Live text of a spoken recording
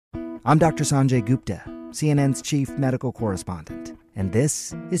I'm Dr. Sanjay Gupta, CNN's chief medical correspondent, and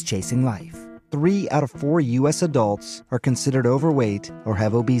this is Chasing Life. 3 out of 4 U.S. adults are considered overweight or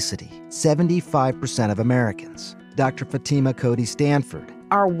have obesity. 75% of Americans. Dr. Fatima Cody Stanford.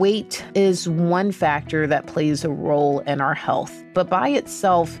 Our weight is one factor that plays a role in our health, but by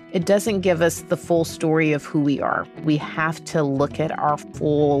itself, it doesn't give us the full story of who we are. We have to look at our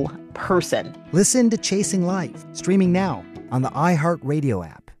full person. Listen to Chasing Life, streaming now on the iHeartRadio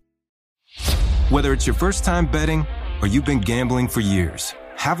app. Whether it's your first time betting or you've been gambling for years,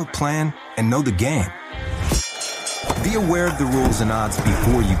 have a plan and know the game. Be aware of the rules and odds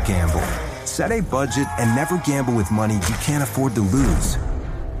before you gamble. Set a budget and never gamble with money you can't afford to lose.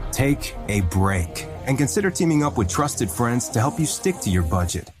 Take a break and consider teaming up with trusted friends to help you stick to your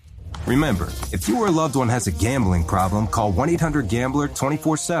budget. Remember, if you or a loved one has a gambling problem, call 1-800-GAMBLER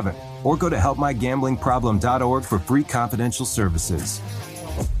 24/7 or go to helpmygamblingproblem.org for free confidential services.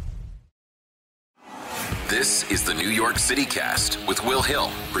 This is the New York City Cast with Will Hill,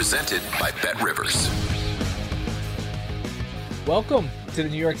 presented by BetRivers. Welcome to the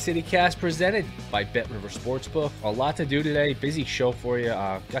New York City Cast, presented by BetRivers Sportsbook. A lot to do today. Busy show for you.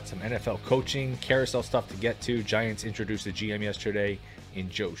 Got some NFL coaching, carousel stuff to get to. Giants introduced the GM yesterday in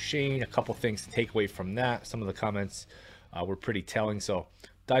Joe Schoen. A couple things to take away from that. Some of the comments were pretty telling, so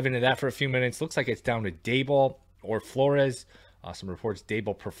dive into that for a few minutes. Looks like it's down to Daboll or Flores. Some reports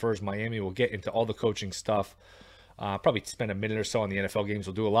Daboll prefers Miami. We'll get into all the coaching stuff. Probably spend a minute or so on the NFL games.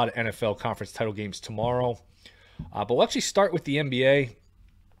 We'll do a lot of NFL conference title games tomorrow. But we'll actually start with the NBA,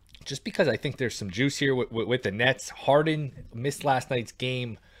 just because I think there's some juice here with the Nets. Harden missed last night's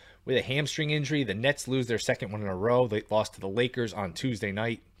game with a hamstring injury. The Nets lose their second one in a row. They lost to the Lakers on Tuesday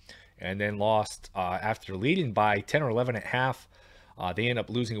night and then lost after leading by 10 or 11 at half. They end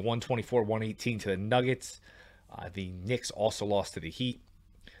up losing 124-118 to the Nuggets. The Knicks also lost to the Heat,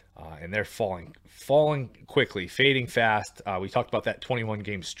 and they're falling quickly, fading fast. We talked about that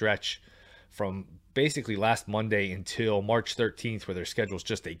 21-game stretch from basically last Monday until March 13th, where their schedule's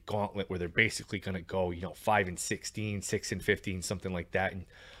just a gauntlet, where they're basically going to go, 5-16, 6-15, something like that. And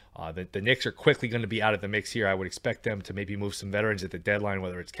the Knicks are quickly going to be out of the mix here. I would expect them to maybe move some veterans at the deadline,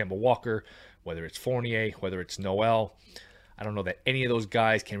 whether it's Kemba Walker, whether it's Fournier, whether it's Noel. I don't know that any of those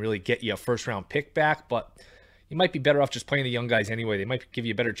guys can really get you a first-round pick back, but you might be better off just playing the young guys anyway. They might give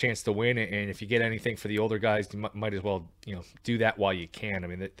you a better chance to win, and if you get anything for the older guys, you might as well do that while you can. I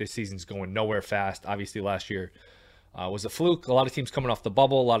mean, this season's going nowhere fast. Obviously, last year was a fluke. A lot of teams coming off the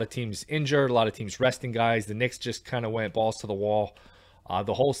bubble, a lot of teams injured, a lot of teams resting guys. The Knicks just kind of went balls to the wall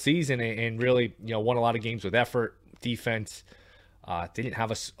the whole season, and really won a lot of games with effort, defense. They didn't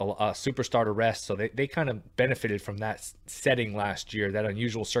have a superstar to rest, so they kind of benefited from that setting last year, that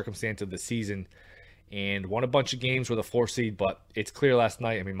unusual circumstance of the season, and won a bunch of games with a 4 seed, but it's clear last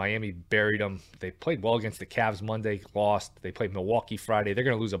night. I mean, Miami buried them. They played well against the Cavs Monday, lost. They played Milwaukee Friday. They're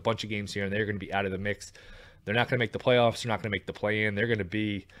going to lose a bunch of games here, and they're going to be out of the mix. They're not going to make the playoffs. They're not going to make the play-in. They're going to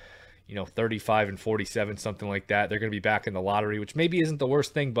be, 35-47, something like that. They're going to be back in the lottery, which maybe isn't the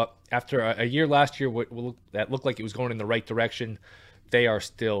worst thing, but after a year last year that looked like it was going in the right direction, they are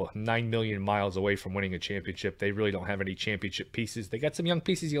still 9 million miles away from winning a championship. They really don't have any championship pieces. They got some young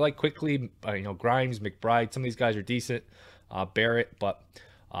pieces you like quickly. Grimes, McBride, some of these guys are decent. Barrett, but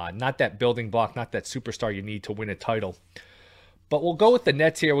not that building block, not that superstar you need to win a title. But we'll go with the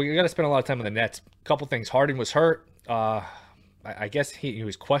Nets here. We got to spend a lot of time on the Nets. A couple things. Harden was hurt. I guess he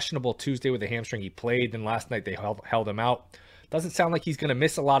was questionable Tuesday with a hamstring. He played, then last night they held him out. Doesn't sound like he's going to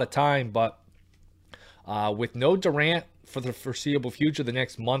miss a lot of time, but with no Durant for the foreseeable future, the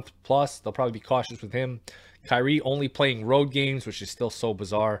next month plus, they'll probably be cautious with him. Kyrie only playing road games, which is still so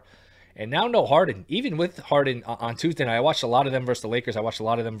bizarre. And now no Harden. Even with Harden on Tuesday night, I watched a lot of them versus the Lakers. I watched a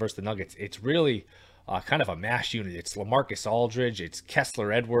lot of them versus the Nuggets. It's really kind of a mash unit. It's LaMarcus Aldridge. It's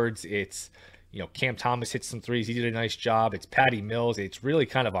Kessler Edwards. It's, Cam Thomas hit some threes. He did a nice job. It's Patty Mills. It's really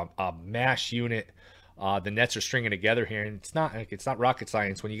kind of a mash unit the Nets are stringing together here. And it's not rocket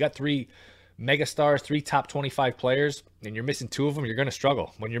science. When you got 3 megastars, 3 top 25 players, and you're missing 2 of them, you're going to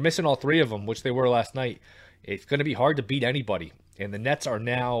struggle. When you're missing all 3 of them, which they were last night, it's going to be hard to beat anybody. And the Nets are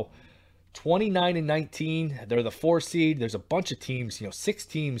now 29-19. They're the 4 seed. There's a bunch of teams, 6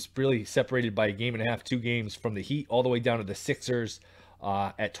 teams really separated by a game and a half, 2 games, from the Heat all the way down to the Sixers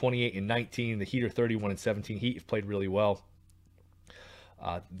at 28-19. The Heat are 31-17. Heat have played really well.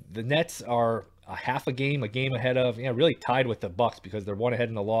 The Nets are a half a game ahead of, really tied with the Bucks, because they're 1 ahead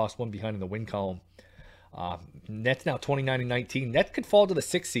in the loss, 1 behind in the win column. Nets now 29-19. Nets could fall to the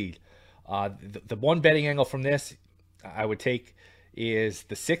 6th seed. The one betting angle from this I would take is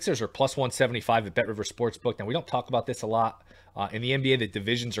the Sixers are plus 175 at BetRivers Sportsbook. Now, we don't talk about this a lot In the NBA, the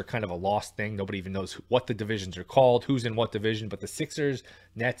divisions are kind of a lost thing. Nobody even knows what the divisions are called, who's in what division. But the Sixers,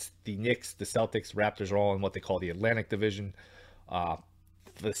 Nets, the Knicks, the Celtics, Raptors are all in what they call the Atlantic Division.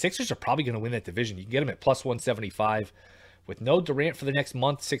 The Sixers are probably going to win that division. You can get them at plus 175. With no Durant for the next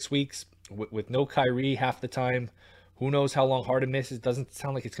month, 6 weeks, with no Kyrie half the time. Who knows how long Harden misses? Doesn't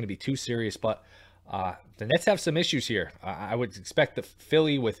sound like it's going to be too serious, but the Nets have some issues here. I would expect the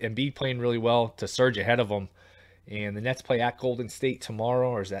Philly, with Embiid playing really well, to surge ahead of them. And the Nets play at Golden State tomorrow,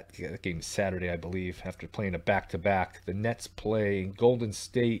 or is that game Saturday, I believe, after playing a back-to-back. The Nets play Golden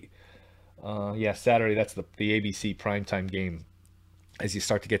State, Saturday. That's the ABC primetime game. As you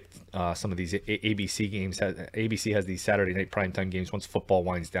start to get some of these ABC games, ABC has these Saturday night primetime games once football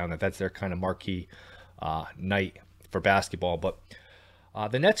winds down. That's their kind of marquee night for basketball. But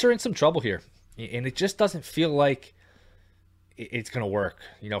the Nets are in some trouble here, and it just doesn't feel like it's going to work.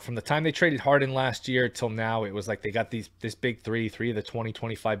 From the time they traded Harden last year till now, it was like they got this big three of the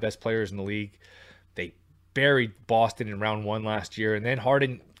 20-25 best players in the league. They buried Boston in round 1 last year, and then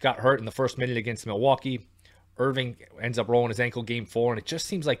Harden got hurt in the first minute against Milwaukee. Irving ends up rolling his ankle game 4, and it just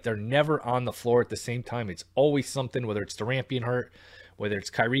seems like they're never on the floor at the same time. It's always something, whether it's Durant being hurt, whether it's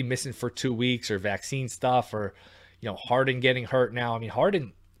Kyrie missing for 2 weeks, or vaccine stuff, or Harden getting hurt now. I mean,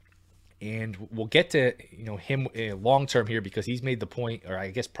 Harden, and we'll get to him long term here, because he's made the point, or I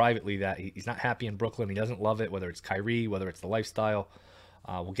guess privately, that he's not happy in Brooklyn. He doesn't love it, whether it's Kyrie, whether it's the lifestyle.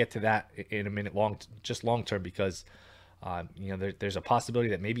 We'll get to that in a minute, long term, because there's a possibility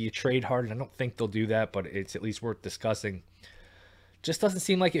that maybe you trade Harden. I don't think they'll do that, but it's at least worth discussing. Just doesn't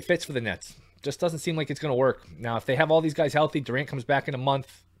seem like it fits for the Nets. Just doesn't seem like it's going to work. Now, if they have all these guys healthy, Durant comes back in a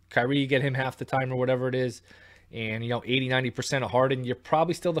month, Kyrie, you get him half the time or whatever it is, and 80-90% of Harden, you're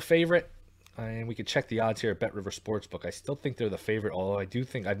probably still the favorite. And we can check the odds here at Bet River Sportsbook. I still think they're the favorite, although I do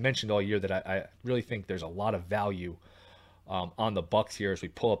think, I've mentioned all year that I really think there's a lot of value on the Bucks here as we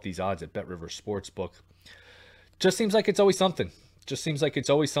pull up these odds at Bet River Sportsbook. Just seems like it's always something. Just seems like it's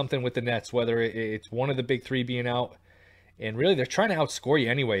always something with the Nets, whether it's one of the big three being out. And really, they're trying to outscore you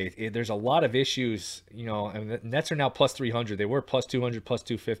anyway. There's a lot of issues. And the Nets are now plus 300. They were plus 200, plus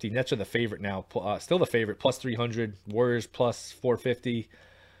 250. Nets are the favorite now. Still the favorite, plus 300. Warriors plus 450.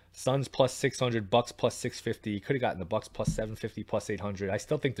 Suns plus 600. Bucks plus 650. You could have gotten the Bucks plus 750, plus 800. I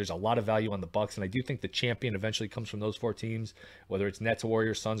still think there's a lot of value on the Bucks, and I do think the champion eventually comes from those 4 teams, whether it's Nets,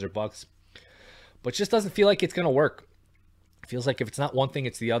 Warriors, Suns, or Bucks. But it just doesn't feel like it's going to work. It feels like if it's not one thing,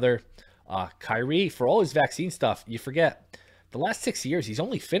 it's the other. Kyrie, for all his vaccine stuff, you forget, the last 6 years, he's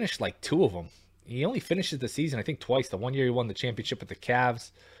only finished like 2 of them. He only finishes the season, I think, twice. The one year he won the championship with the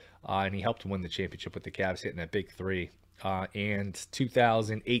Cavs, and he helped win the championship with the Cavs, hitting that big 3. And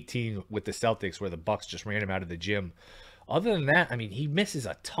 2018 with the Celtics, where the Bucks just ran him out of the gym. Other than that, I mean, he misses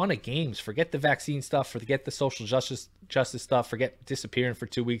a ton of games. Forget the vaccine stuff, forget the social justice stuff, forget disappearing for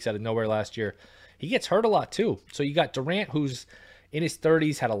 2 weeks out of nowhere last year. He gets hurt a lot too. So you got Durant, who's in his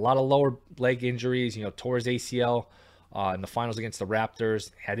 30s, had a lot of lower leg injuries, tore his ACL in the finals against the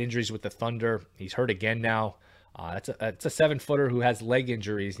Raptors, had injuries with the Thunder. He's hurt again now. That's a 7-footer who has leg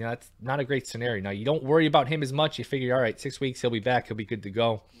injuries. That's not a great scenario. Now, you don't worry about him as much. You figure, all right, 6 weeks, he'll be back. He'll be good to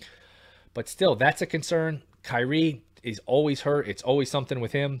go. But still, that's a concern. Kyrie is always hurt. It's always something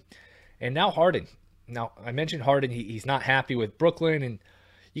with him. And now Harden. Now, I mentioned Harden. He's not happy with Brooklyn, and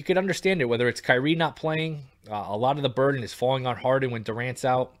you could understand it, whether it's Kyrie not playing. A lot of the burden is falling on Harden when Durant's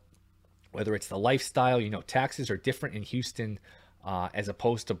out, whether it's the lifestyle. Taxes are different in Houston as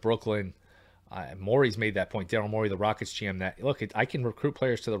opposed to Brooklyn. Morey's made that point. Daryl Morey, the Rockets GM, that, look, I can recruit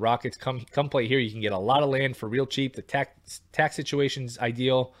players to the Rockets. Come play here. You can get a lot of land for real cheap. The tax situation's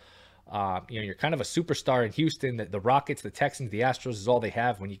ideal. You're kind of a superstar in Houston. The Rockets, the Texans, the Astros is all they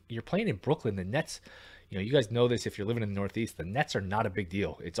have. When you're playing in Brooklyn, the Nets, you guys know this if you're living in the Northeast, the Nets are not a big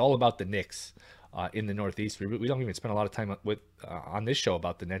deal. It's all about the Knicks in the Northeast. We don't even spend a lot of time on this show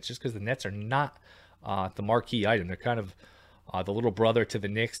about the Nets, just because the Nets are not the marquee item. They're kind of the little brother to the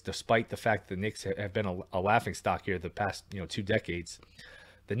Knicks, despite the fact that the Knicks have been a laughingstock here the past 2 decades.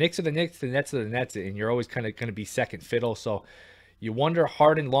 The Knicks are the Knicks, the Nets are the Nets, and you're always kind of going to be second fiddle. So you wonder,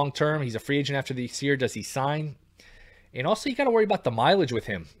 Harden long term, he's a free agent after this year. Does he sign? And also, you got to worry about the mileage with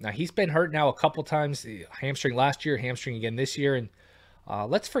him. Now, he's been hurt now a couple times. Hamstring last year, hamstring again this year. And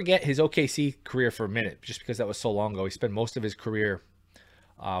let's forget his OKC career for a minute, just because that was so long ago. He spent most of his career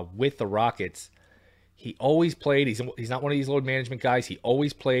with the Rockets. He always played. He's not one of these load management guys. He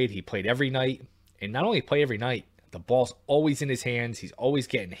always played. He played every night. And not only play every night, the ball's always in his hands. He's always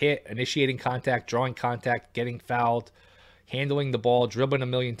getting hit, initiating contact, drawing contact, getting fouled, handling the ball, dribbling a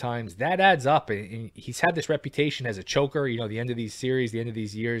million times. That adds up. And he's had this reputation as a choker. The end of these series, the end of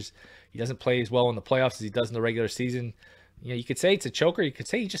these years, he doesn't play as well in the playoffs as he does in the regular season. You could say it's a choker. You could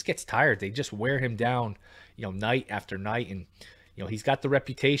say he just gets tired. They just wear him down, night after night. And, he's got the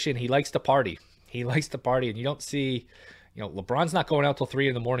reputation. He likes to party. And you don't see, LeBron's not going out till 3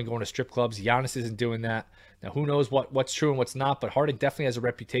 a.m. going to strip clubs. Giannis isn't doing that. Now, who knows what's true and what's not, but Harden definitely has a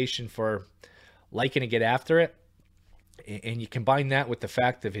reputation for liking to get after it. And you combine that with the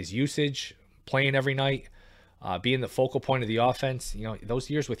fact of his usage, playing every night, being the focal point of the offense. Those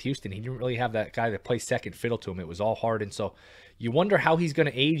years with Houston, he didn't really have that guy that plays second fiddle to him. It was all Harden. So you wonder how he's going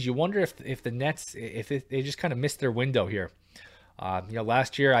to age. You wonder if the Nets, they just kind of missed their window here.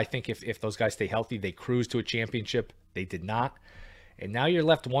 Last year, I think if those guys stay healthy, they cruise to a championship. They did not. And now you're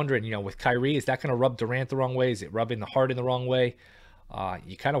left wondering, with Kyrie, is that going to rub Durant the wrong way? Is it rubbing the Harden the wrong way?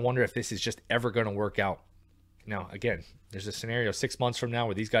 You kind of wonder if this is just ever going to work out. Now, again, there's a scenario 6 months from now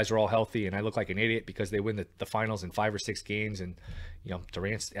where these guys are all healthy and I look like an idiot because they win the finals in 5 or 6 games and,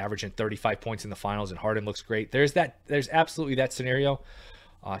 Durant's averaging 35 points in the finals and Harden looks great. There's absolutely that scenario.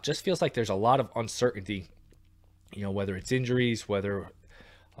 It just feels like there's a lot of uncertainty, whether it's injuries, whether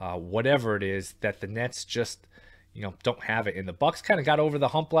whatever it is, that the Nets just, don't have it. And the Bucks kind of got over the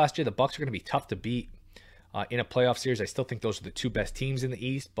hump last year. The Bucks are going to be tough to beat in a playoff series. I still think those are the 2 best teams in the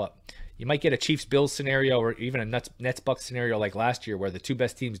East, but you might get a Chiefs-Bills scenario or even a Nets-Bucks scenario like last year where the 2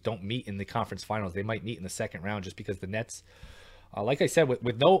 best teams don't meet in the conference finals. They might meet in the second round just because the Nets, like I said,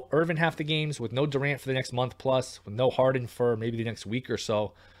 with no Irvin half the games, with no Durant for the next month plus, with no Harden for maybe the next week or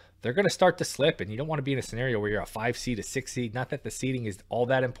so, they're going to start to slip, and you don't want to be in a scenario where you're a 5 seed, a 6 seed. Not that the seeding is all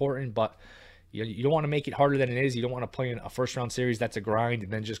that important, but you don't want to make it harder than it is. You don't want to play in a first-round series that's a grind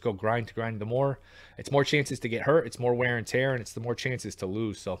and then just go grind to grind. It's more chances to get hurt, it's more wear and tear, and it's the more chances to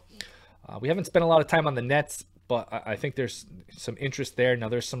lose. So we haven't spent a lot of time on the Nets, but I think there's some interest there. Now,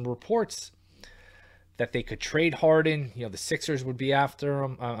 there's some reports that they could trade Harden. The Sixers would be after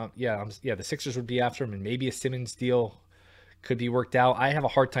him. The Sixers would be after him, and maybe a Simmons deal could be worked out. I have a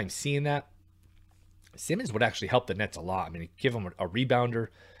hard time seeing that. Simmons would actually help the Nets a lot. I mean, give them a rebounder.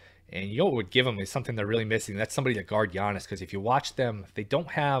 And what would give them is something they're really missing. That's somebody to guard Giannis. Because if you watch them, they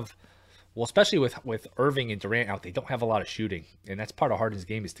don't have, especially with Irving and Durant out, they don't have a lot of shooting. And that's part of Harden's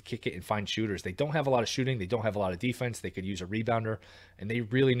game, is to kick it and find shooters. They don't have a lot of shooting. They don't have a lot of defense. They could use a rebounder. And they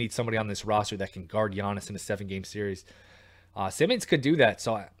really need somebody on this roster that can guard Giannis in a 7-game series. Simmons could do that.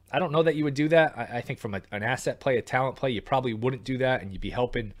 So I don't know that you would do that. I think from an asset play, a talent play, you probably wouldn't do that. And you'd be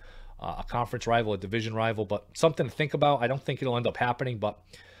helping a conference rival, a division rival. But something to think about. I don't think it'll end up happening, but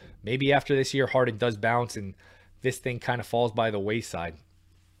maybe after this year, Harden does bounce and this thing kind of falls by the wayside.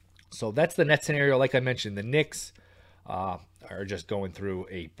 So that's the Nets scenario. Like I mentioned, the Knicks are just going through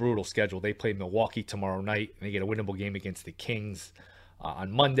a brutal schedule. They play Milwaukee tomorrow night, and they get a winnable game against the Kings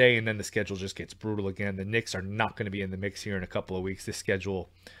on Monday, and then the schedule just gets brutal again. The Knicks are not going to be in the mix here in a couple of weeks. This schedule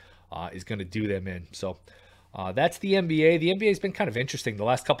is going to do them in. So that's the NBA. The NBA has been kind of interesting the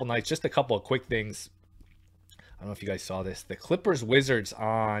last couple nights. Just a couple of quick things. I don't know if you guys saw this. The Clippers-Wizards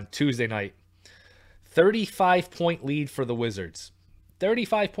on Tuesday night. 35-point lead for the Wizards.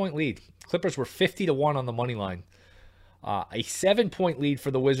 35-point lead. Clippers were 50-1 on the money line. A 7-point lead for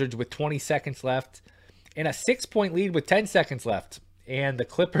the Wizards with 20 seconds left. And a 6-point lead with 10 seconds left. And the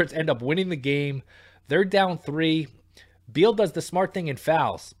Clippers end up winning the game. They're down 3. Beal does the smart thing and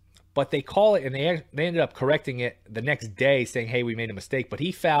fouls. But they call it, and they ended up correcting it the next day, saying, hey, we made a mistake. But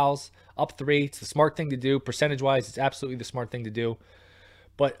he fouls up 3. It's the smart thing to do. Percentage-wise, it's absolutely the smart thing to do.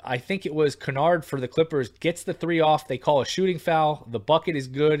 But I think it was Kennard for the Clippers, gets the 3 off. They call a shooting foul. The bucket is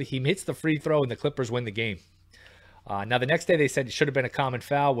good. He hits the free throw, and the Clippers win the game. Now, the next day, they said it should have been a common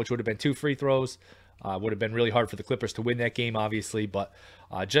foul, which would have been 2 free throws. Would have been really hard for the Clippers to win that game, obviously. But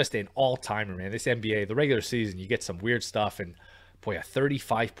just an all-timer, man. This NBA, the regular season, you get some weird stuff. And boy, a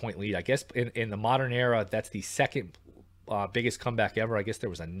 35-point lead. I guess in the modern era, that's the second biggest comeback ever. I guess there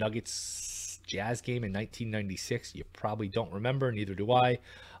was a Nuggets-Jazz game in 1996. You probably don't remember, neither do I,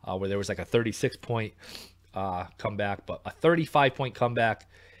 where there was like a 36-point comeback. But a 35-point comeback,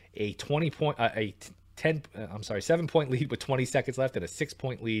 a 7-point lead with 20 seconds left, and a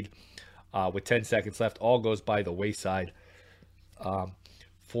 6-point lead with 10 seconds left. All goes by the wayside.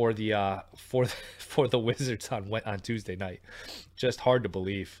 For the Wizards on Tuesday night. Just hard to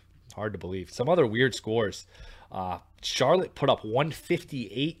believe. Some other weird scores. Charlotte put up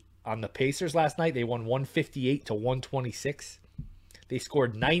 158 on the Pacers last night. They won 158 to 126. They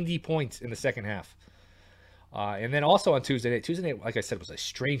scored 90 points in the second half. And then also on Tuesday night, like I said, was a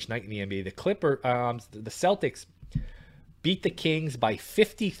strange night in the NBA. The Celtics beat the Kings by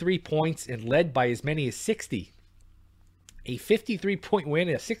 53 points and led by as many as 60. A 53-point win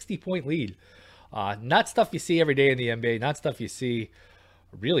and a 60-point lead. Not stuff you see every day in the NBA. Not stuff you see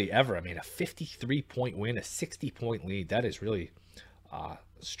really ever. I mean, a 53-point win, a 60-point lead. That is really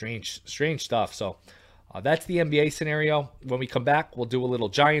strange stuff. So that's the NBA scenario. When we come back, we'll do a little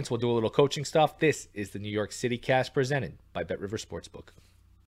Giants. We'll do a little coaching stuff. This is the New York City Cast presented by BetRivers Sportsbook.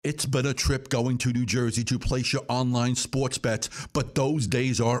 It's been a trip going to New Jersey to place your online sports bets, but those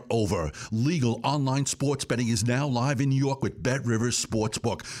days are over. Legal online sports betting is now live in New York with BetRivers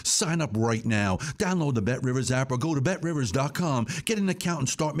Sportsbook. Sign up right now. Download the BetRivers app or go to BetRivers.com. Get an account and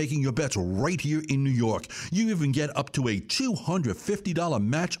start making your bets right here in New York. You even get up to a $250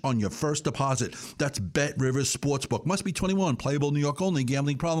 match on your first deposit. That's BetRivers Sportsbook. Must be 21. Playable New York only.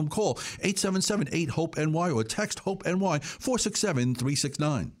 Gambling problem? Call 877-8-HOPE-NY or text HOPE-NY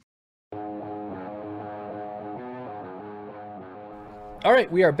 467-369. All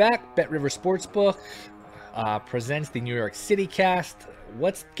right, we are back. BetRivers Sportsbook presents the New York City Cast.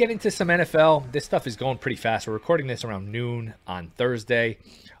 Let's get into some NFL. This stuff is going pretty fast. We're recording this around noon on Thursday.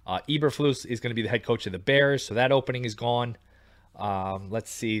 Eberflus is going to be the head coach of the Bears, so that opening is gone. Let's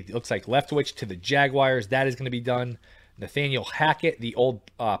see. It looks like Leftwich to the Jaguars. That is going to be done. Nathaniel Hackett, the old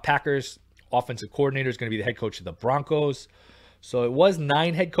Packers offensive coordinator, is going to be the head coach of the Broncos. So it was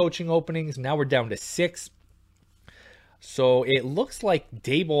 9 head coaching openings. Now we're down to 6. So it looks like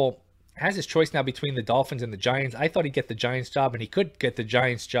Dable has his choice now between the Dolphins and the Giants. I thought he'd get the Giants job, and he could get the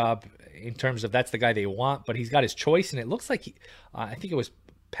Giants job in terms of that's the guy they want, but he's got his choice, and it looks like I think it was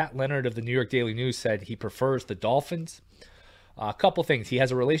Pat Leonard of the New York Daily News said he prefers the Dolphins. A couple things. He has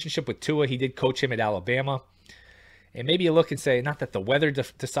a relationship with Tua. He did coach him at Alabama. And maybe you look and say, not that the weather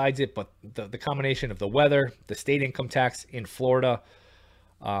decides it, but the combination of the weather, the state income tax in Florida,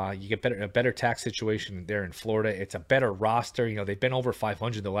 you get a better tax situation there in Florida. It's a better roster. You know, they've been over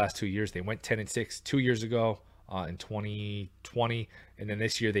 500 the last 2 years. They went 10-6 2 years ago in 2020, and then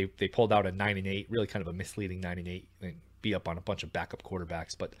this year they pulled out a 9-8, really kind of a misleading 9-8, and beat up on a bunch of backup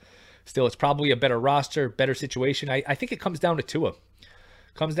quarterbacks. But still, it's probably a better roster, better situation. I think it comes down to Tua.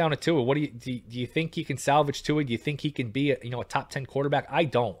 What do you think he can salvage Tua? Do you think he can be a top 10 quarterback? I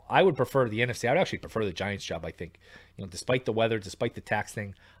don't. I would prefer the NFC. I would actually prefer the Giants job. I think, despite the weather, despite the tax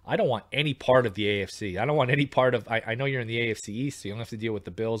thing, I don't want any part of the AFC. I don't want any part of. I know you're in the AFC East, so you don't have to deal with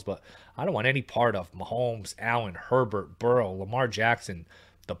the Bills, but I don't want any part of Mahomes, Allen, Herbert, Burrow, Lamar Jackson,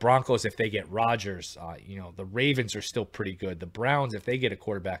 the Broncos if they get Rodgers. The Ravens are still pretty good. The Browns, if they get a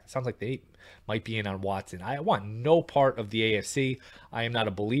quarterback, it sounds like they might be in on Watson. I want no part of the AFC. I am not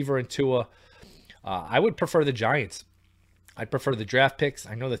a believer in Tua. I would prefer the Giants. I'd prefer the draft picks.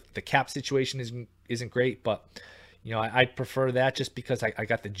 I know that the cap situation isn't great, but I'd prefer that just because I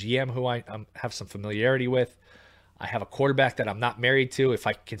got the GM who I have some familiarity with. I have a quarterback that I'm not married to. If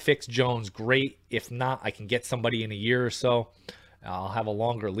I can fix Jones, great. If not, I can get somebody in a year or so. I'll have a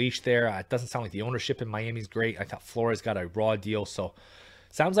longer leash there. It doesn't sound like the ownership in Miami is great. I thought Flores got a raw deal, so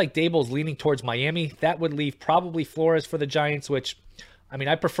sounds like Dable's leaning towards Miami. That would leave probably Flores for the Giants, which, I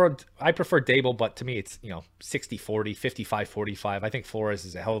prefer Dable, but to me it's 60-40, 55-45. I think Flores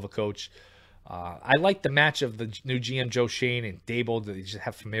is a hell of a coach. I like the match of the new GM Joe Schoen and Dable. They just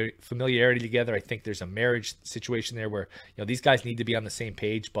have familiarity together. I think there's a marriage situation there where these guys need to be on the same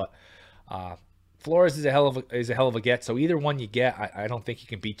page, but Flores is a hell of a get. So either one you get, I don't think you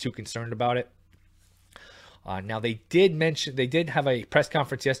can be too concerned about it. Now they did have a press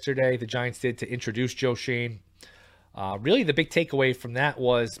conference yesterday. The Giants did, to introduce Joe Schoen. Really, the big takeaway from that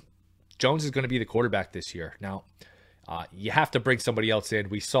was Jones is going to be the quarterback this year. Now, you have to bring somebody else in.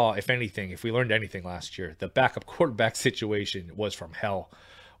 We saw, if we learned anything last year, the backup quarterback situation was from hell.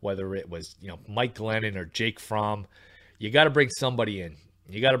 Whether it was Mike Glennon or Jake Fromm, you got to bring somebody in.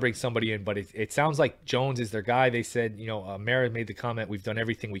 But it sounds like Jones is their guy. They said, Mara made the comment, we've done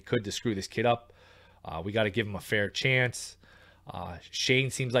everything we could to screw this kid up. We got to give him a fair chance. Shane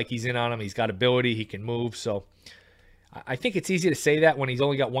seems like he's in on him. He's got ability. He can move. So I think it's easy to say that when he's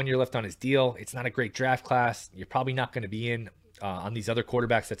only got 1 year left on his deal. It's not a great draft class. You're probably not going to be in on these other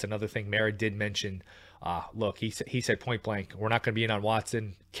quarterbacks. That's another thing Mara did mention. Look, he said point blank, we're not going to be in on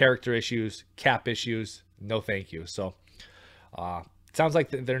Watson. Character issues, cap issues, no thank you. So it sounds like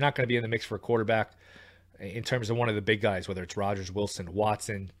they're not going to be in the mix for a quarterback in terms of one of the big guys, whether it's Rodgers, Wilson,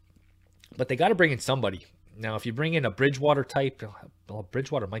 Watson. But they got to bring in somebody. Now, if you bring in a Bridgewater type, well,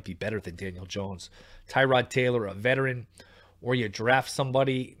 Bridgewater might be better than Daniel Jones. Tyrod Taylor, a veteran, or you draft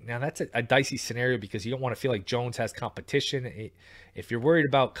somebody. Now, that's a dicey scenario because you don't want to feel like Jones has competition. If you're worried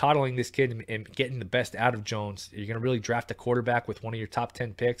about coddling this kid and getting the best out of Jones, you're going to really draft a quarterback with one of your top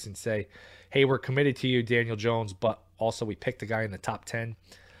 10 picks and say, hey, we're committed to you, Daniel Jones, but also we picked a guy in the top 10.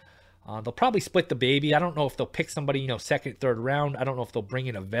 They'll probably split the baby. I don't know if they'll pick somebody, second, third round. I don't know if they'll bring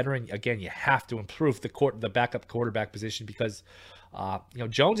in a veteran. Again, you have to improve the backup quarterback position because,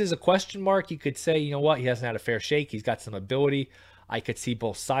 Jones is a question mark. You could say, you know what, he hasn't had a fair shake. He's got some ability. I could see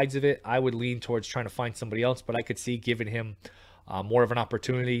both sides of it. I would lean towards trying to find somebody else, but I could see giving him more of an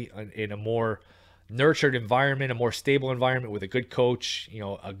opportunity in a more nurtured environment, a more stable environment with a good coach,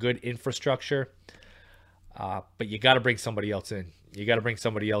 a good infrastructure. But you got to bring somebody else in. You got to bring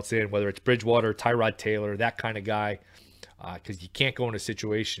somebody else in, whether it's Bridgewater, Tyrod Taylor, that kind of guy, because you can't go in a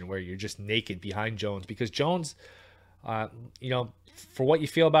situation where you're just naked behind Jones. Because Jones, for what you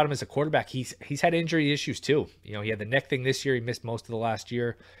feel about him as a quarterback, he's had injury issues too. He had the neck thing this year. He missed most of the last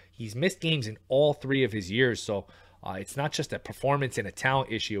year. He's missed games in all 3 of his years. So it's not just a performance and a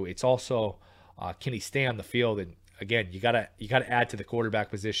talent issue. It's also can he stay on the field? And again, you gotta add to the quarterback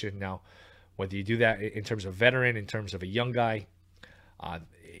position now. Whether you do that in terms of veteran, in terms of a young guy.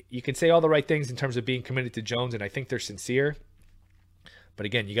 You can say all the right things in terms of being committed to Jones, and I think they're sincere. But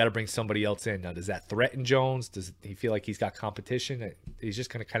again, you got to bring somebody else in. Now, does that threaten Jones? Does he feel like he's got competition? He's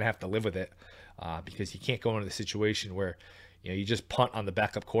just going to kind of have to live with it because you can't go into the situation where you just punt on the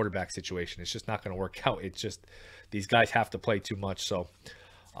backup quarterback situation. It's just not going to work out. It's just these guys have to play too much. So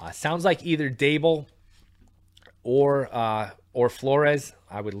sounds like either Dable or Flores.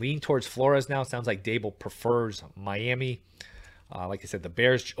 I would lean towards Flores now. Sounds like Dable prefers Miami. Like I said, the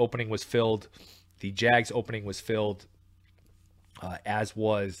Bears opening was filled. The Jags opening was filled, as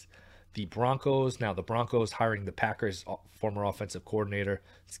was the Broncos. Now the Broncos hiring the Packers former offensive coordinator.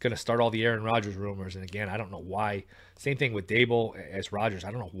 It's going to start all the Aaron Rodgers rumors. And again, I don't know why. Same thing with Dable as Rodgers.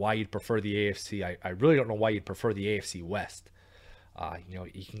 I don't know why you'd prefer the AFC. I really don't know why you'd prefer the AFC West.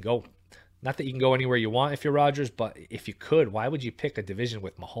 You can go, not that you can go anywhere you want if you're Rodgers, but if you could, why would you pick a division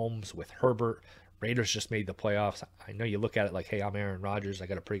with Mahomes, with Herbert? Raiders just made the playoffs. I know you look at it like, hey, I'm Aaron Rodgers. I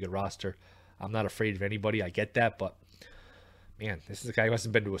got a pretty good roster. I'm not afraid of anybody. I get that. But, man, this is a guy who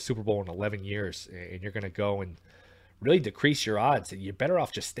hasn't been to a Super Bowl in 11 years. And you're going to go and really decrease your odds. You're better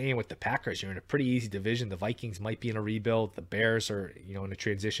off just staying with the Packers. You're in a pretty easy division. The Vikings might be in a rebuild. The Bears are, in a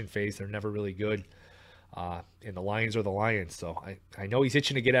transition phase. They're never really good. And the Lions are the Lions. So I know he's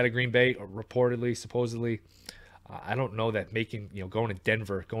itching to get out of Green Bay, reportedly, supposedly. I don't know that making, going to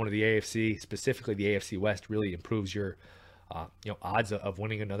Denver, going to the AFC, specifically the AFC West, really improves your, odds of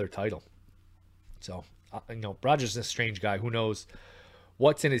winning another title. So, Rodgers is a strange guy. Who knows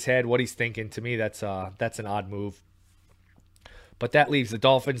what's in his head, what he's thinking. To me, that's an odd move. But that leaves the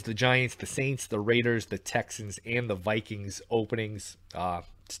Dolphins, the Giants, the Saints, the Raiders, the Texans, and the Vikings openings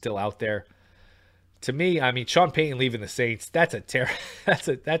still out there. To me, Sean Payton leaving the Saints, that's a tough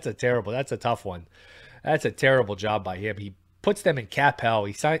one. That's a terrible job by him. He puts them in cap hell.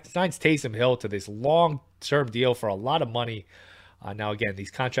 He signs Taysom Hill to this long-term deal for a lot of money. Now, again,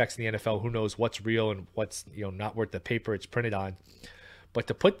 these contracts in the NFL, who knows what's real and what's not worth the paper it's printed on. But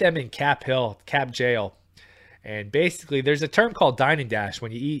to put them in cap jail, and basically there's a term called dine and dash.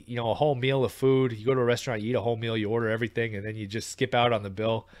 When you eat a whole meal of food, you go to a restaurant, you eat a whole meal, you order everything, and then you just skip out on the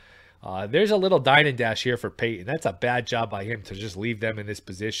bill. There's a little dine and dash here for Peyton. That's a bad job by him to just leave them in this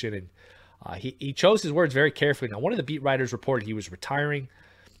position. And he chose his words very carefully. Now, one of the beat writers reported he was retiring.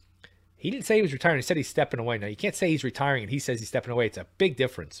 He didn't say he was retiring. He said he's stepping away. Now, you can't say he's retiring and he says he's stepping away. It's a big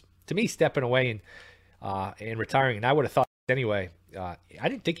difference. To me, stepping away and retiring, and I would have thought anyway, I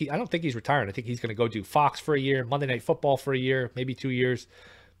don't think he's retiring. I think he's going to go do Fox for a year, Monday Night Football for a year, maybe 2 years,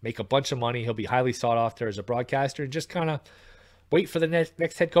 make a bunch of money. He'll be highly sought after as a broadcaster and just kind of wait for the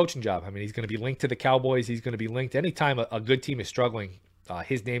next head coaching job. He's going to be linked to the Cowboys. He's going to be linked. Anytime a good team is struggling,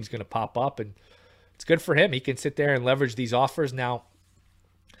 his name's going to pop up, and it's good for him. He can sit there and leverage these offers. Now,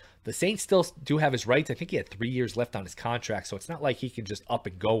 the Saints still do have his rights. I think he had 3 years left on his contract, so it's not like he can just up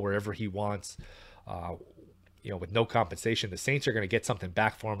and go wherever he wants, with no compensation. The Saints are going to get something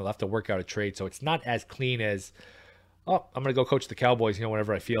back for him. They'll have to work out a trade, so it's not as clean as, I'm going to go coach the Cowboys,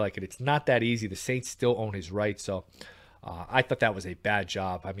 whenever I feel like it. It's not that easy. The Saints still own his rights, so I thought that was a bad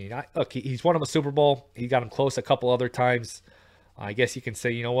job. Look, he's won him a Super Bowl. He got him close a couple other times. I guess you can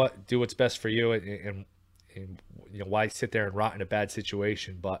say, do what's best for you, and why sit there and rot in a bad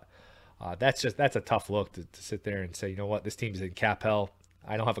situation. But that's a tough look to sit there and say, this team's in cap hell.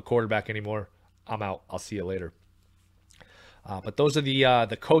 I don't have a quarterback anymore. I'm out. I'll see you later. But those are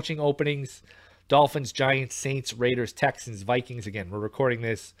the coaching openings: Dolphins, Giants, Saints, Raiders, Texans, Vikings. Again, we're recording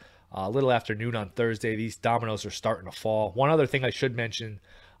this a little after noon on Thursday. These dominoes are starting to fall. One other thing I should mention: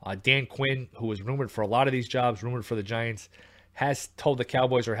 Dan Quinn, who was rumored for a lot of these jobs, rumored for the Giants, has told the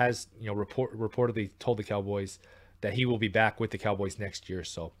Cowboys, or has reportedly told the Cowboys, that he will be back with the Cowboys next year.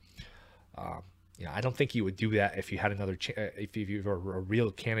 So, I don't think you would do that if you had another, if you were a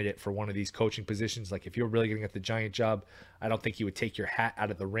real candidate for one of these coaching positions. Like if you're really going to get the Giant job, I don't think you would take your hat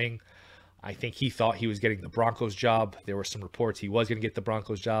out of the ring. I think he thought he was getting the Broncos job. There were some reports he was going to get the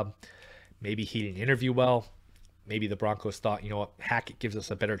Broncos job. Maybe he didn't interview well. Maybe the Broncos thought, Hackett gives us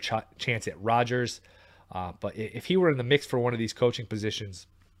a better chance at Rodgers. But if he were in the mix for one of these coaching positions,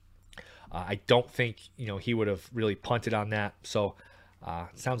 I don't think, he would have really punted on that. So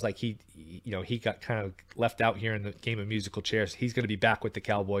it sounds like he got kind of left out here in the game of musical chairs. He's going to be back with the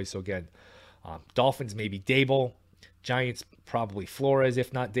Cowboys. So again, Dolphins maybe Dable, Giants probably Flores,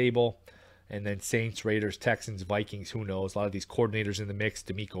 if not Dable. And then Saints, Raiders, Texans, Vikings, who knows? A lot of these coordinators in the mix,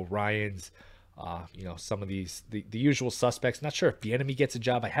 DeMeco Ryans, some of these, the usual suspects. Not sure if Bieniemy gets a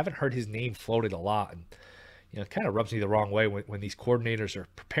job. I haven't heard his name floated a lot. And, it kind of rubs me the wrong way when these coordinators are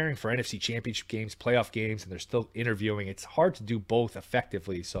preparing for NFC Championship games, playoff games, and they're still interviewing. It's hard to do both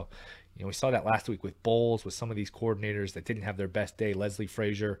effectively. So, we saw that last week with Bowles, with some of these coordinators that didn't have their best day. Leslie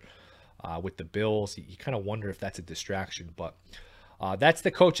Frazier with the Bills. You kind of wonder if that's a distraction. But that's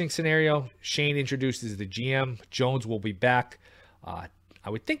the coaching scenario. Shane introduces the GM. Jones will be back. I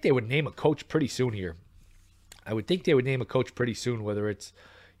would think they would name a coach pretty soon here. Whether it's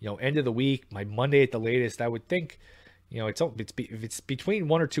end of the week, by Monday at the latest. I would think, if it's between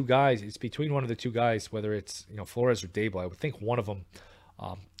one or two guys, it's between one of the two guys, whether it's, Flores or Dable. I would think one of them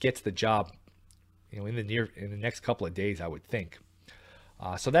gets the job, in the next couple of days, I would think.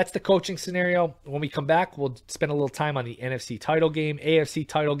 So that's the coaching scenario. When we come back, we'll spend a little time on the NFC title game, AFC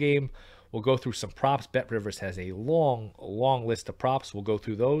title game. We'll go through some props. Bet Rivers has a long list of props. We'll go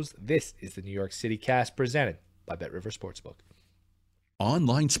through those. This is the New York City Cast presented by Bet Rivers Sportsbook.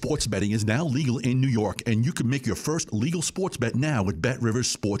 Online sports betting is now legal in New York, and you can make your first legal sports bet now with Bet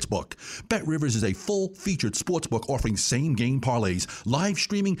Rivers Sportsbook. Bet Rivers is a full-featured sportsbook offering same-game parlays, live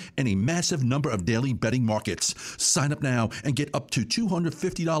streaming, and a massive number of daily betting markets. Sign up now and get up to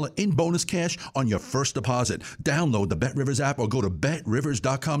 $250 in bonus cash on your first deposit. Download the Bet Rivers app or go to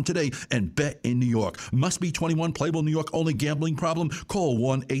betrivers.com today and bet in New York. Must be 21, playable New York only. Gambling problem? Call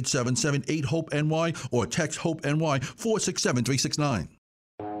 1-877-8-HOPE-NY or text HOPE-NY 467-369.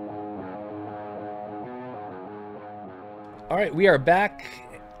 All right, we are back.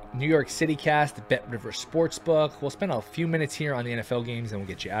 New York City Cast, Bet Rivers Sportsbook. We'll spend a few minutes here on the NFL games and we'll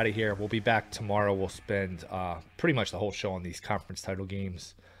get you out of here. We'll be back tomorrow. We'll spend pretty much the whole show on these conference title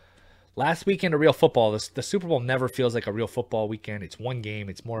games. Last weekend of real football, the Super Bowl never feels like a real football weekend. It's one game.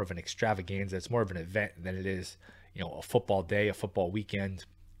 It's more of an extravaganza. It's more of an event than it is, a football day, a football weekend.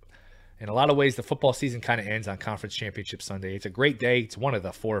 In a lot of ways, the football season kind of ends on Conference Championship Sunday. It's a great day. It's one of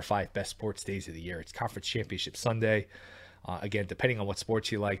the 4 or 5 best sports days of the year. It's Conference Championship Sunday. Again, depending on what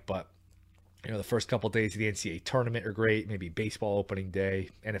sports you like, but the first couple of days of the NCAA tournament are great. Maybe baseball opening day,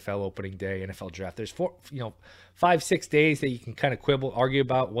 NFL opening day, NFL draft. There's 5-6 days that you can kind of argue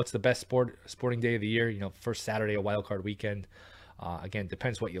about what's the best sporting day of the year. First Saturday, a wild card weekend. Again,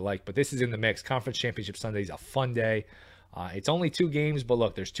 depends what you like, but this is in the mix. Conference Championship Sunday is a fun day. It's only 2 games, but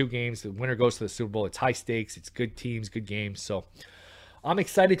look, there's 2 games. The winner goes to the Super Bowl. It's high stakes. It's good teams, good games. So I'm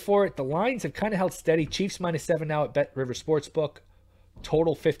excited for it. The lines have kind of held steady. Chiefs -7 now at Bet Rivers Sportsbook.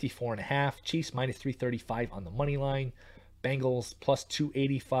 Total 54.5. Chiefs -335 on the money line. Bengals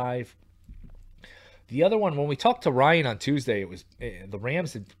 +285. The other one, when we talked to Ryan on Tuesday, it was the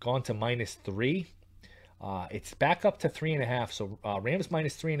Rams had gone to -3. It's back up to 3.5. So Rams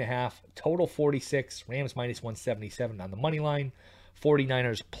 -3.5. Total 46. Rams -177 on the money line.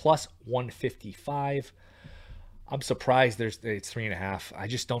 49ers +155. I'm surprised it's 3.5. I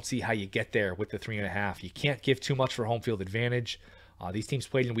just don't see how you get there with the 3.5. You can't give too much for home field advantage. These teams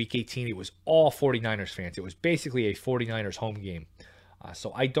played in Week 18. It was all 49ers fans. It was basically a 49ers home game.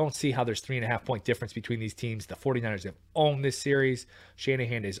 So I don't see how there's 3.5 point difference between these teams. The 49ers have owned this series.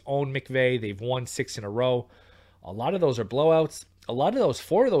 Shanahan has owned McVay. They've won 6 in a row. A lot of those are blowouts. A lot of those,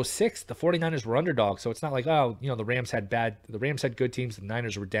 4 of those 6, the 49ers were underdogs. So it's not like, the Rams had good teams. The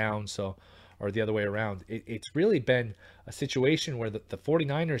Niners were down. Or the other way around. It's really been a situation where the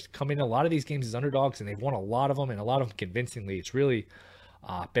 49ers come in a lot of these games as underdogs, and they've won a lot of them, and a lot of them convincingly. It's really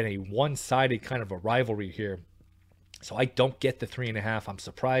been a one-sided kind of a rivalry here. So I don't get the 3.5. I'm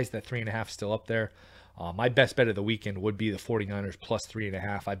surprised that 3.5 is still up there. My best bet of the weekend would be the 49ers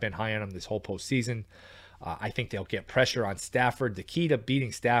 +3.5. I've been high on them this whole postseason. I think they'll get pressure on Stafford. The key to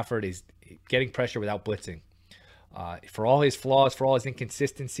beating Stafford is getting pressure without blitzing. For all his flaws, for all his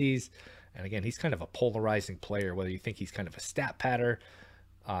inconsistencies, and again, he's kind of a polarizing player, whether you think he's kind of a stat patter.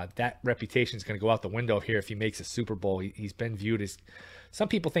 That reputation is going to go out the window here if he makes a Super Bowl. He's been viewed as, some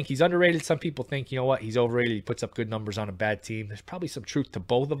people think he's underrated. Some people think, he's overrated. He puts up good numbers on a bad team. There's probably some truth to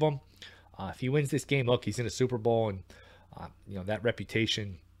both of them. If he wins this game, look, he's in a Super Bowl, and that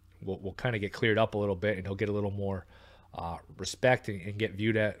reputation will kind of get cleared up a little bit, and he'll get a little more respect and get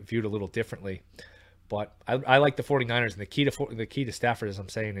viewed a little differently. But I like the 49ers, and the key to Stafford, as I'm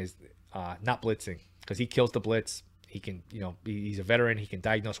saying, is not blitzing, because he kills the blitz. He can, he's a veteran. He can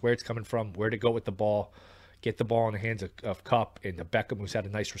diagnose where it's coming from, where to go with the ball, get the ball in the hands of Kupp and to Beckham, who's had a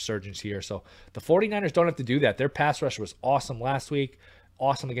nice resurgence here. So the 49ers don't have to do that. Their pass rush was awesome last week,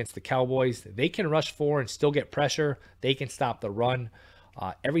 awesome against the Cowboys. They can rush forward and still get pressure. They can stop the run.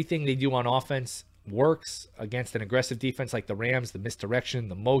 Everything they do on offense works against an aggressive defense like the Rams, the misdirection,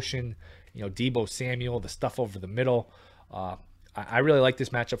 the motion, Deebo Samuel, the stuff over the middle. I really like this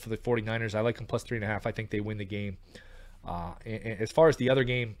matchup for the 49ers. I like them plus 3.5. I think they win the game. And as far as the other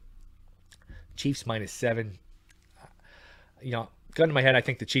game, Chiefs -7. Gun to my head, I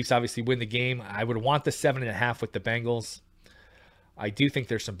think the Chiefs obviously win the game. I would want the 7.5 with the Bengals. I do think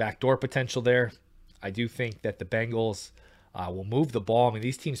there's some backdoor potential there. I do think that the Bengals will move the ball. I mean,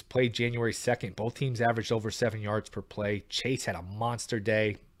 these teams played January 2nd. Both teams averaged over 7 yards per play. Chase had a monster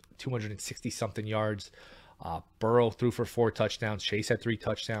day, 260-something yards. Burrow threw for 4 touchdowns. Chase had 3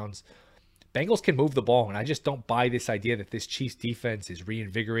 touchdowns. Bengals can move the ball, and I just don't buy this idea that this Chiefs defense is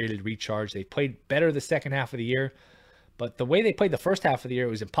reinvigorated, recharged. They played better the second half of the year, but the way they played the first half of the year,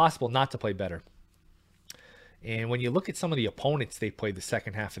 it was impossible not to play better. And when you look at some of the opponents they played the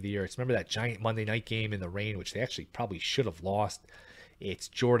second half of the year, remember that giant Monday night game in the rain, which they actually probably should have lost. It's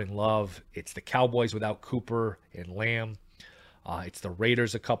Jordan Love. It's the Cowboys without Cooper and Lamb. It's the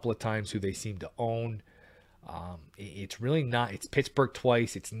Raiders a couple of times, who they seem to own. It's really not. It's Pittsburgh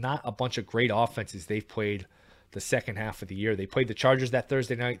twice. It's not a bunch of great offenses they've played the second half of the year. They played the Chargers that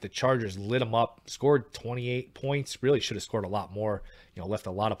Thursday night. The Chargers lit them up, scored 28 points. Really should have scored a lot more. Left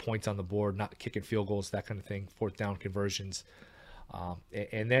a lot of points on the board, not kicking field goals, that kind of thing, 4th down conversions.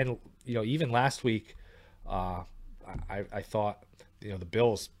 And then, even last week, I thought, the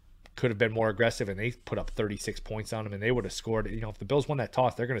Bills could have been more aggressive, and they put up 36 points on them, and they would have scored. If the Bills won that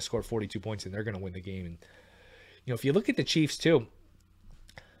toss, they're going to score 42 points, and they're going to win the game. And if you look at the Chiefs too,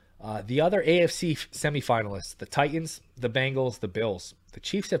 the other AFC semifinalists, the Titans, the Bengals, the Bills, the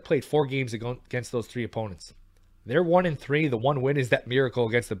Chiefs have played 4 games against those 3 opponents. They're 1-3. The one win is that miracle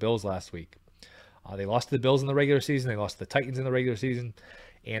against the Bills last week. They lost to the Bills in the regular season. They lost to the Titans in the regular season,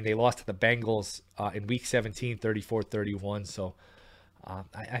 and they lost to the Bengals in Week 17, 34-31. So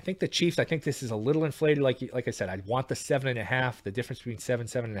I think the Chiefs, I think this is a little inflated. Like I said, I want the 7.5. The difference between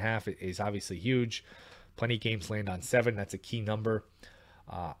 7.5 is obviously huge. Plenty of games land on 7. That's a key number.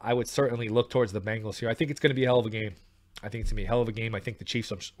 I would certainly look towards the Bengals here. I think it's going to be a hell of a game. I think it's going to be a hell of a game. I think the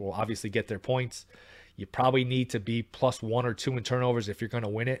Chiefs will obviously get their points. You probably need to be plus 1 or 2 in turnovers if you're going to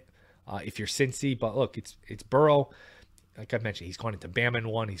win it, if you're Cincy. But look, it's Burrow. Like I mentioned, he's gone into Bama and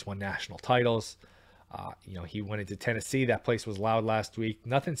won. He's won national titles. He went into Tennessee. That place was loud last week.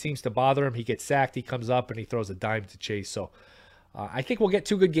 Nothing seems to bother him. He gets sacked. He comes up and he throws a dime to Chase. So I think we'll get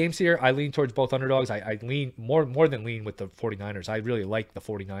 2 good games here. I lean towards both underdogs. I lean more than lean with the 49ers. I really like the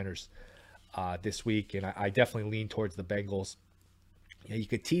 49ers this week, and I definitely lean towards the Bengals. You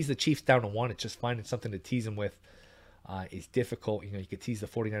could tease the Chiefs down to 1. It's just finding something to tease them with is difficult. You could tease the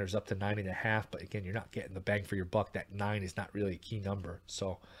 49ers up to 9.5, but again, you're not getting the bang for your buck. That 9 is not really a key number.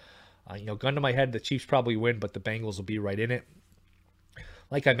 So, gun to my head, the Chiefs probably win, but the Bengals will be right in it.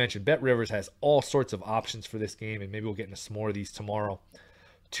 Like I mentioned, Bet Rivers has all sorts of options for this game, and maybe we'll get into some more of these tomorrow.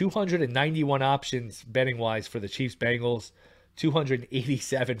 291 options betting-wise for the Chiefs-Bengals,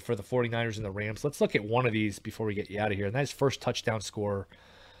 287 for the 49ers and the Rams. Let's look at one of these before we get you out of here, and that is first touchdown scorer.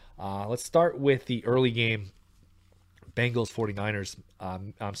 Let's start with the early game, Bengals-49ers.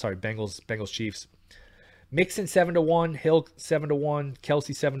 Bengals-Chiefs. Mixon 7-1, Hill 7-1,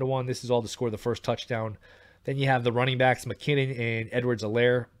 Kelsey 7-1. This is all to score the first touchdown. Then you have the running backs, McKinnon and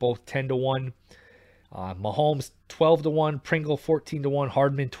Edwards-Helaire, both 10-1. Mahomes 12-1, Pringle 14-1,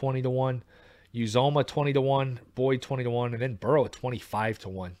 Hardman 20-1, Uzoma 20-1, Boyd 20-1, and then Burrow at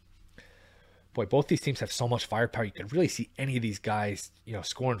 25-1. Boy, both these teams have so much firepower. You could really see any of these guys,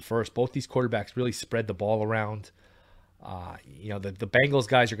 scoring first. Both these quarterbacks really spread the ball around. The Bengals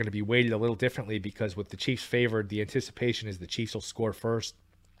guys are going to be weighted a little differently because with the Chiefs favored, the anticipation is the Chiefs will score first.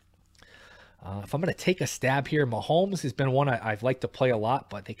 If I'm going to take a stab here, Mahomes has been one I've liked to play a lot,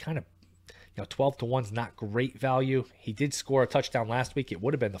 but they kind of, 12-1 is not great value. He did score a touchdown last week. It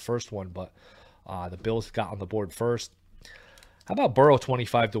would have been the first one, but the Bills got on the board first. How about Burrow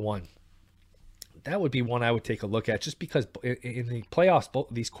 25-1? That would be one I would take a look at just because in the playoffs, both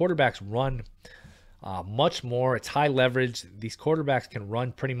these quarterbacks run much more. It's high leverage. These quarterbacks can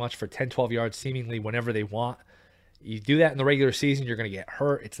run pretty much for 10, 12 yards seemingly whenever they want. You do that in the regular season, you're going to get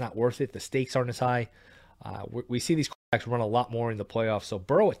hurt. It's not worth it. The stakes aren't as high. We see these quarterbacks run a lot more in the playoffs. So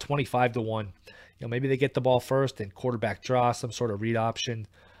Burrow at 25-1. Maybe they get the ball first and quarterback draw, some sort of read option.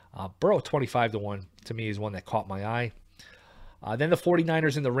 Burrow at 25-1 to me is one that caught my eye. Then the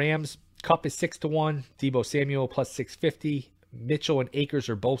 49ers and the Rams. Kupp is 6-1. Deebo Samuel plus 650. Mitchell and Akers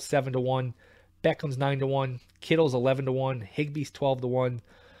are both 7-1. Beckham's 9-1. Kittle's 11-1. Higbee's 12-1.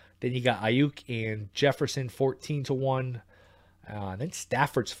 Then you got Ayuk and Jefferson 14-1. Then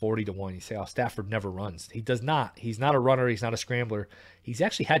Stafford's 40-1. You say, oh, Stafford never runs. He does not. He's not a runner. He's not a scrambler. He's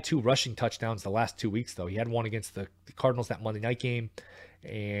actually had 2 rushing touchdowns the last 2 weeks, though. He had one against the Cardinals that Monday night game,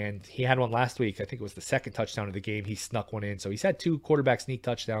 and he had one last week. I think it was the second touchdown of the game. He snuck one in. So he's had 2 quarterback sneak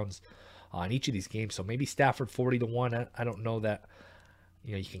touchdowns in each of these games. So maybe Stafford 40-1. I don't know that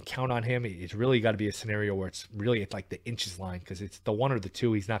you can count on him. It's really got to be a scenario where it's really at like the inches line, because it's the 1 or the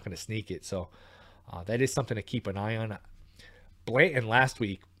 2. He's not going to sneak it. So that is something to keep an eye on. Blanton last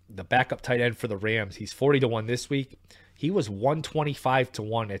week, the backup tight end for the Rams, he's 40-1 this week. He was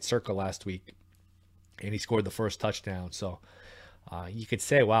 125-1 at Circa last week, and he scored the first touchdown. So you could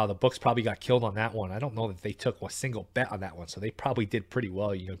say, wow, the books probably got killed on that one. I don't know that they took a single bet on that one, so they probably did pretty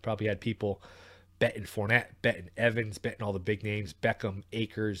well. Probably had people betting Fournette, betting Evans, betting all the big names, Beckham,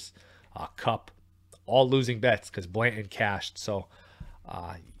 Akers, Kupp, all losing bets because Blanton cashed. So,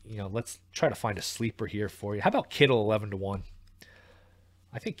 let's try to find a sleeper here for you. How about Kittle 11-1?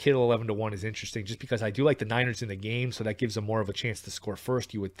 I think Kittle 11-1 is interesting just because I do like the Niners in the game, so that gives them more of a chance to score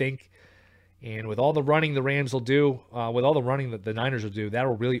first, you would think. And with all the running the Rams will do, with all the running that the Niners will do,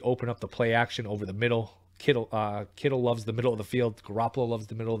 that'll really open up the play action over the middle. Kittle loves the middle of the field. Garoppolo loves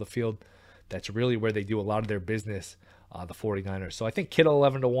the middle of the field. That's really where they do a lot of their business, the 49ers. So I think Kittle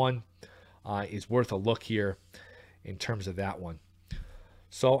 11-1 is worth a look here in terms of that one.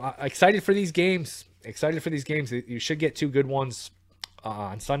 So excited for these games. You should get 2 good ones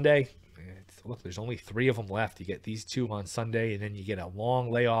on Sunday. Look, there's only 3 of them left. You get these 2 on Sunday, and then you get a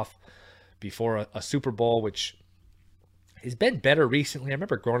long layoff before a Super Bowl, which has been better recently. I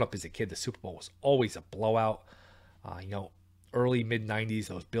remember growing up as a kid, the Super Bowl was always a blowout. Early, mid-90s,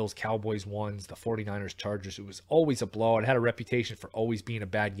 those Bills-Cowboys ones, the 49ers-Chargers, it was always a blowout. It had a reputation for always being a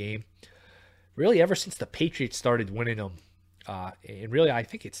bad game. Really, ever since the Patriots started winning them, and really, I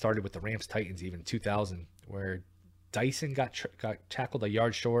think it started with the Rams-Titans even in 2000, where Dyson got tackled a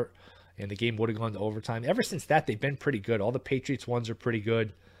yard short, and the game would have gone to overtime. Ever since that, they've been pretty good. All the Patriots ones are pretty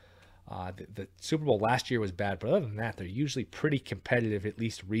good. The Super Bowl last year was bad, but other than that, they're usually pretty competitive, at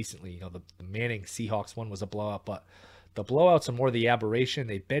least recently. The Manning Seahawks one was a blowout, but the blowouts are more the aberration.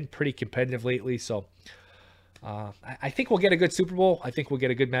 They've been pretty competitive lately, so I think we'll get a good Super Bowl. I think we'll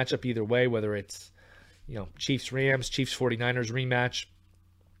get a good matchup either way, whether it's Chiefs-Rams, Chiefs-49ers rematch.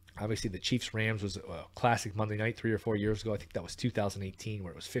 Obviously, the Chiefs-Rams was a classic Monday night 3 or 4 years ago. I think that was 2018,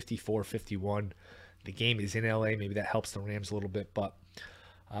 where it was 54-51. The game is in LA. Maybe that helps the Rams a little bit, but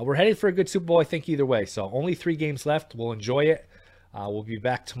we're headed for a good Super Bowl, I think, either way. So only 3 games left. We'll enjoy it. We'll be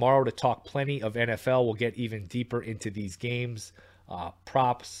back tomorrow to talk plenty of NFL. We'll get even deeper into these games,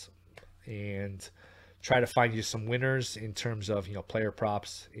 props, and try to find you some winners in terms of, player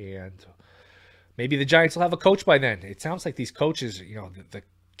props. And maybe the Giants will have a coach by then. It sounds like these coaches, the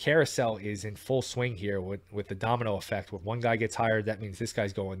carousel is in full swing here with the domino effect. When one guy gets hired, that means this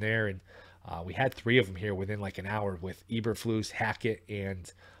guy's going there. And we had 3 of them here within like an hour with Eberflus, Hackett,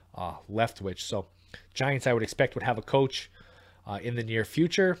 and Leftwich. So Giants, I would expect, would have a coach in the near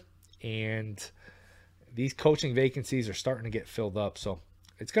future, and these coaching vacancies are starting to get filled up. So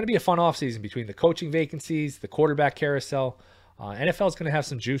it's going to be a fun offseason between the coaching vacancies, the quarterback carousel. NFL is going to have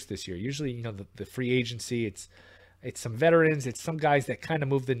some juice this year. Usually, the free agency, it's some veterans, it's some guys that kind of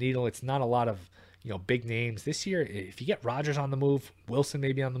move the needle. It's not a lot of big names. This year, if you get Rodgers on the move, Wilson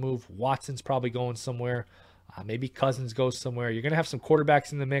maybe on the move, Watson's probably going somewhere, maybe Cousins goes somewhere. You're going to have some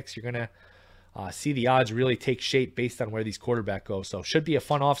quarterbacks in the mix. You're going to see the odds really take shape based on where these quarterbacks go. So should be a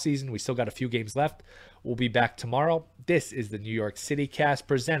fun offseason. We still got a few games left. We'll be back tomorrow. This is the New York City Cast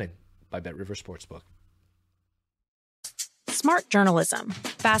presented by Bet River Sportsbook. Smart journalism.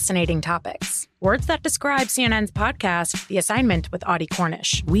 Fascinating topics. Words that describe CNN's podcast, The Assignment with Audie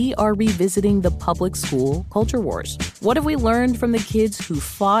Cornish. We are revisiting the public school culture wars. What have we learned from the kids who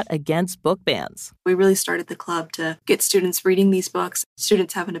fought against book bans? We really started the club to get students reading these books.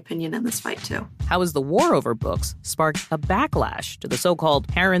 Students have an opinion in this fight, too. How has the war over books sparked a backlash to the so-called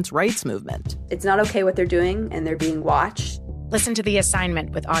parents' rights movement? It's not okay what they're doing, and they're being watched. Listen to The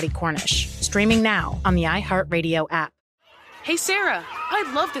Assignment with Audie Cornish. Streaming now on the iHeartRadio app. Hey, Sarah,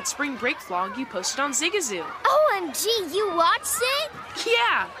 I love that spring break vlog you posted on Zigazoo. OMG, you watched it?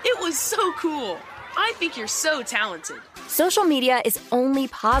 Yeah, it was so cool. I think you're so talented. Social media is only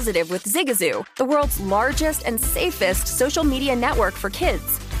positive with Zigazoo, the world's largest and safest social media network for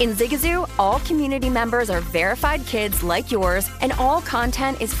kids. In Zigazoo, all community members are verified kids like yours, and all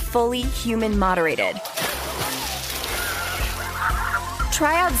content is fully human moderated.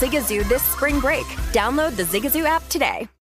 Try out Zigazoo this spring break. Download the Zigazoo app today.